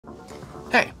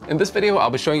Hey, in this video, I'll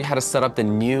be showing you how to set up the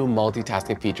new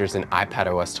multitasking features in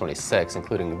iPadOS 26,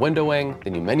 including windowing, the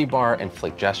new menu bar, and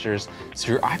flick gestures,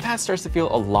 so your iPad starts to feel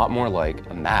a lot more like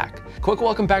a Mac. Quick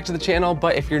welcome back to the channel,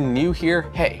 but if you're new here,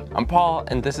 hey, I'm Paul,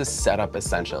 and this is Setup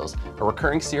Essentials, a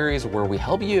recurring series where we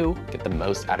help you get the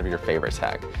most out of your favorite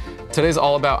tech. Today's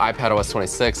all about iPadOS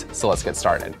 26, so let's get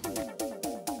started.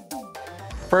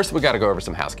 First, we gotta go over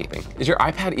some housekeeping. Is your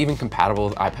iPad even compatible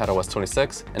with iPadOS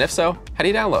 26? And if so, how do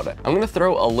you download it? I'm gonna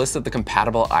throw a list of the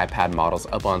compatible iPad models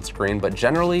up on screen, but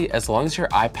generally, as long as your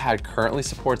iPad currently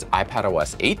supports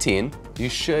iPadOS 18, you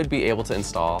should be able to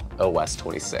install OS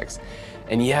 26.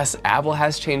 And yes, Apple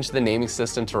has changed the naming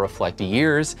system to reflect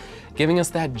years, giving us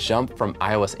that jump from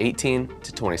iOS 18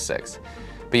 to 26.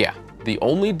 But yeah, the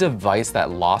only device that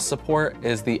lost support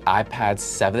is the iPad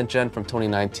 7th gen from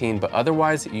 2019, but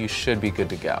otherwise you should be good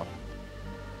to go.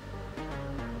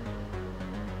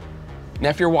 Now,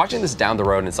 if you're watching this down the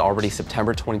road and it's already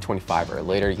September 2025 or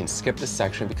later, you can skip this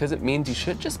section because it means you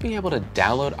should just be able to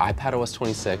download iPadOS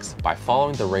 26 by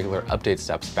following the regular update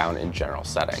steps found in general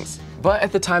settings. But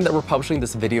at the time that we're publishing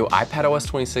this video, iPadOS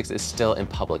 26 is still in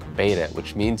public beta,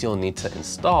 which means you'll need to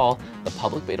install the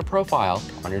public beta profile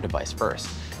on your device first.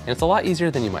 And it's a lot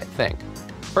easier than you might think.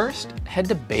 First, head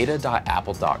to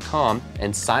beta.apple.com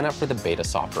and sign up for the beta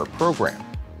software program.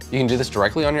 You can do this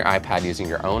directly on your iPad using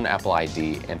your own Apple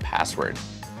ID and password.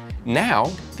 Now,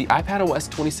 the iPadOS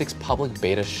 26 public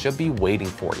beta should be waiting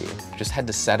for you. Just head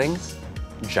to Settings,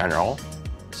 General,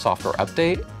 Software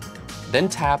Update, then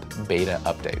tap Beta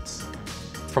Updates.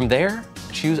 From there,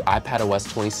 choose iPadOS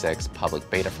 26 public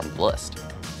beta from the list.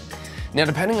 Now,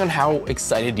 depending on how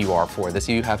excited you are for this,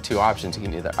 you have two options. You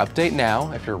can either update now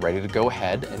if you're ready to go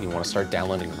ahead and you want to start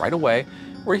downloading right away,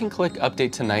 or you can click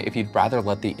update tonight if you'd rather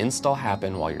let the install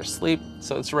happen while you're asleep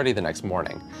so it's ready the next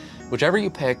morning. Whichever you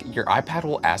pick, your iPad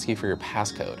will ask you for your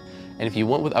passcode. And if you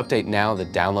went with update now, the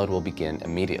download will begin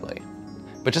immediately.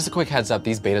 But just a quick heads up,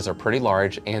 these betas are pretty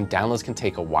large and downloads can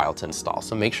take a while to install.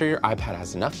 So make sure your iPad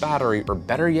has enough battery, or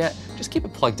better yet, just keep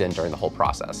it plugged in during the whole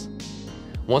process.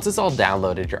 Once it's all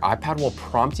downloaded, your iPad will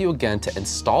prompt you again to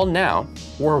install now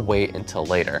or wait until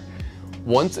later.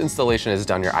 Once installation is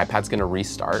done, your iPad's gonna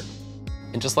restart.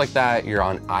 And just like that, you're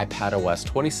on iPadOS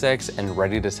 26 and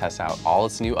ready to test out all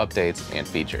its new updates and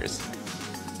features.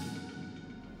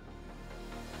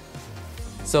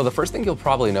 So the first thing you'll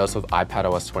probably notice with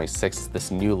iPadOS 26 is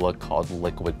this new look called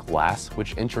Liquid Glass,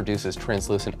 which introduces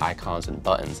translucent icons and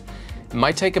buttons. It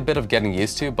might take a bit of getting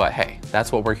used to, but hey,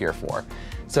 that's what we're here for.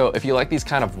 So if you like these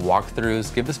kind of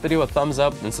walkthroughs, give this video a thumbs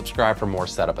up and subscribe for more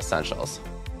setup essentials.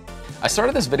 I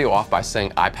started this video off by saying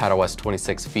iPadOS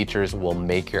 26 features will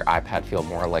make your iPad feel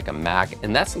more like a Mac,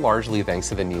 and that's largely thanks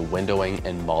to the new windowing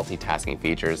and multitasking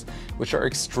features, which are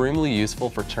extremely useful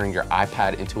for turning your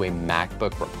iPad into a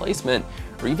MacBook replacement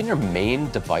or even your main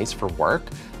device for work,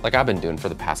 like I've been doing for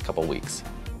the past couple weeks.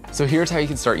 So here's how you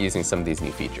can start using some of these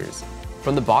new features.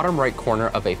 From the bottom right corner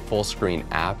of a full screen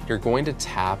app, you're going to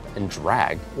tap and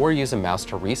drag or use a mouse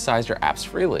to resize your apps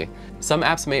freely. Some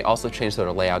apps may also change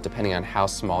their layout depending on how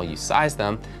small you size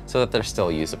them so that they're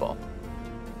still usable.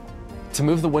 To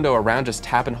move the window around, just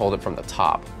tap and hold it from the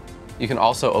top. You can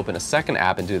also open a second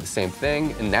app and do the same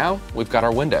thing, and now we've got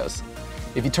our windows.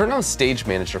 If you turn on Stage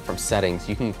Manager from settings,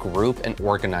 you can group and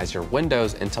organize your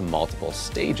windows into multiple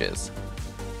stages.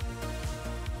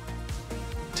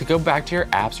 To go back to your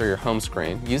apps or your home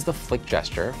screen, use the flick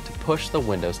gesture to push the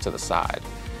windows to the side.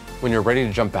 When you're ready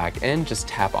to jump back in, just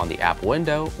tap on the app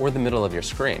window or the middle of your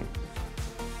screen.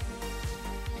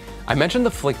 I mentioned the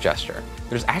flick gesture.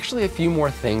 There's actually a few more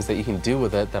things that you can do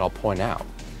with it that I'll point out.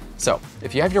 So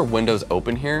if you have your windows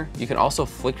open here, you can also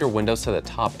flick your windows to the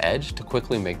top edge to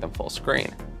quickly make them full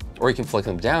screen. Or you can flick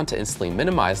them down to instantly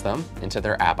minimize them into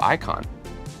their app icon.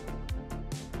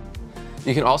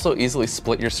 You can also easily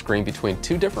split your screen between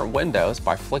two different windows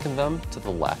by flicking them to the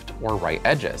left or right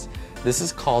edges. This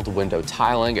is called window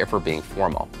tiling if we're being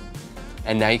formal.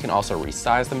 And now you can also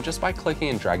resize them just by clicking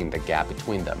and dragging the gap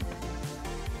between them.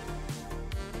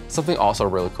 Something also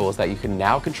really cool is that you can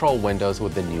now control windows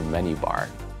with the new menu bar.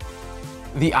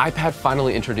 The iPad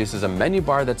finally introduces a menu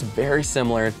bar that's very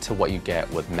similar to what you get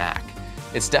with Mac.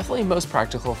 It's definitely most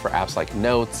practical for apps like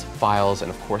Notes, Files,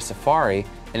 and of course Safari,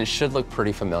 and it should look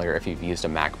pretty familiar if you've used a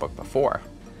MacBook before.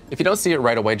 If you don't see it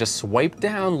right away, just swipe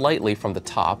down lightly from the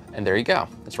top, and there you go,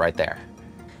 it's right there.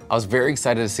 I was very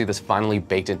excited to see this finally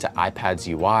baked into iPad's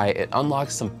UI. It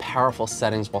unlocks some powerful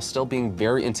settings while still being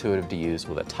very intuitive to use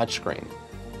with a touchscreen.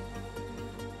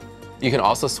 You can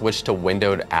also switch to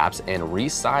windowed apps and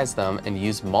resize them and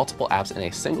use multiple apps in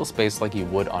a single space like you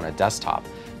would on a desktop.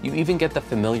 You even get the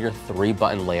familiar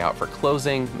 3-button layout for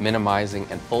closing, minimizing,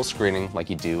 and full screening like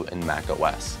you do in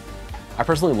macOS. I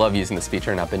personally love using this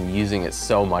feature and I've been using it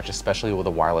so much, especially with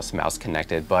a wireless mouse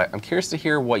connected, but I'm curious to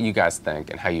hear what you guys think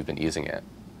and how you've been using it.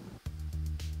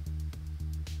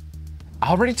 I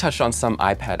already touched on some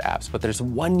iPad apps, but there's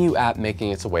one new app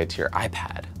making its way to your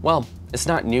iPad. Well, it's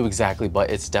not new exactly, but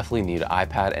it's definitely new to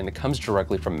iPad and it comes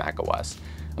directly from macOS.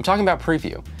 I'm talking about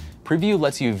Preview. Preview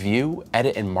lets you view,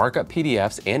 edit, and mark up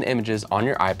PDFs and images on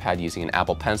your iPad using an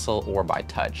Apple Pencil or by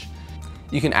touch.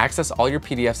 You can access all your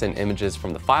PDFs and images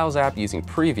from the Files app using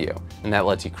Preview, and that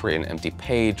lets you create an empty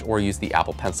page or use the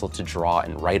Apple Pencil to draw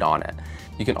and write on it.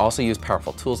 You can also use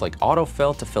powerful tools like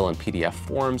autofill to fill in PDF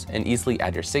forms and easily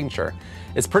add your signature.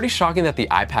 It's pretty shocking that the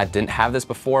iPad didn't have this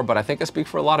before, but I think I speak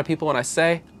for a lot of people when I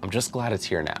say, I'm just glad it's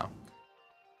here now.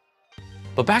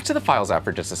 But back to the Files app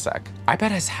for just a sec.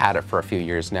 iPad has had it for a few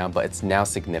years now, but it's now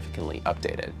significantly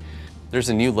updated. There's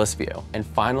a new list view, and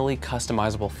finally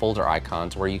customizable folder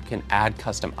icons where you can add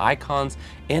custom icons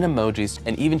and emojis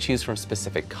and even choose from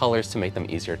specific colors to make them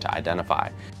easier to identify.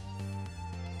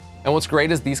 And what's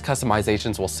great is these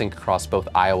customizations will sync across both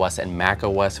iOS and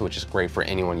macOS, which is great for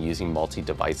anyone using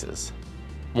multi-devices.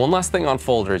 One last thing on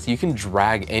folders, you can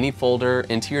drag any folder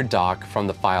into your dock from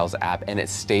the Files app and it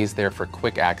stays there for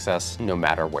quick access no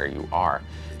matter where you are.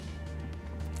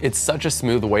 It's such a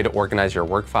smooth way to organize your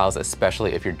work files,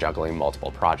 especially if you're juggling multiple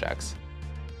projects.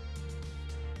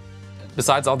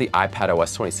 Besides all the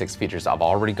iPadOS 26 features I've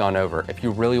already gone over, if you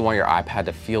really want your iPad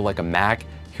to feel like a Mac,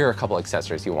 here are a couple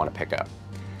accessories you want to pick up.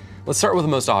 Let's start with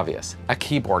the most obvious, a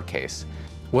keyboard case.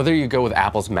 Whether you go with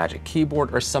Apple's Magic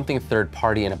Keyboard or something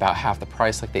third-party and about half the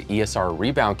price like the ESR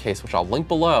Rebound case, which I'll link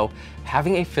below,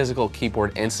 having a physical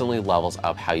keyboard instantly levels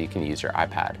up how you can use your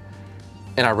iPad.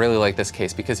 And I really like this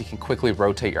case because you can quickly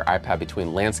rotate your iPad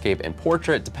between landscape and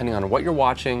portrait depending on what you're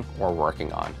watching or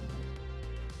working on.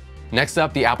 Next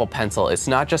up, the Apple Pencil. It's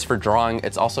not just for drawing,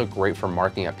 it's also great for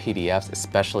marking up PDFs,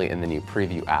 especially in the new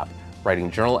Preview app,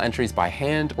 writing journal entries by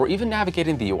hand, or even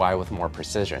navigating the UI with more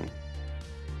precision.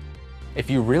 If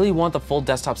you really want the full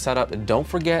desktop setup, don't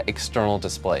forget external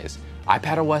displays.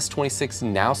 iPadOS 26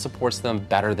 now supports them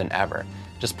better than ever.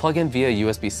 Just plug in via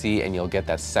USB-C and you'll get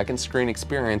that second screen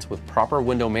experience with proper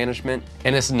window management.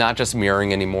 And it's not just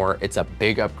mirroring anymore, it's a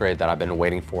big upgrade that I've been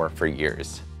waiting for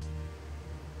years.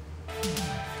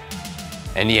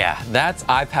 And yeah, that's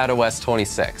iPadOS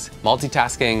 26.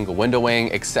 Multitasking,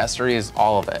 windowing, accessories,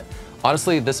 all of it.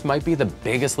 Honestly, this might be the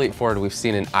biggest leap forward we've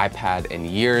seen in iPad in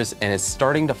years, and it's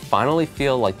starting to finally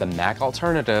feel like the Mac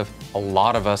alternative a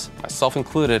lot of us, myself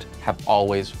included, have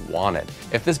always wanted.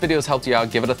 If this video has helped you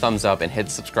out, give it a thumbs up and hit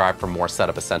subscribe for more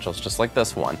setup essentials just like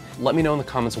this one. Let me know in the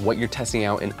comments what you're testing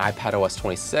out in iPadOS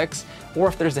 26, or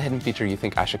if there's a hidden feature you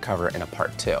think I should cover in a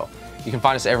part 2. You can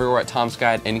find us everywhere at Tom's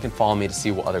Guide, and you can follow me to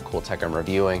see what other cool tech I'm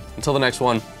reviewing. Until the next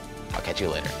one, I'll catch you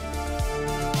later.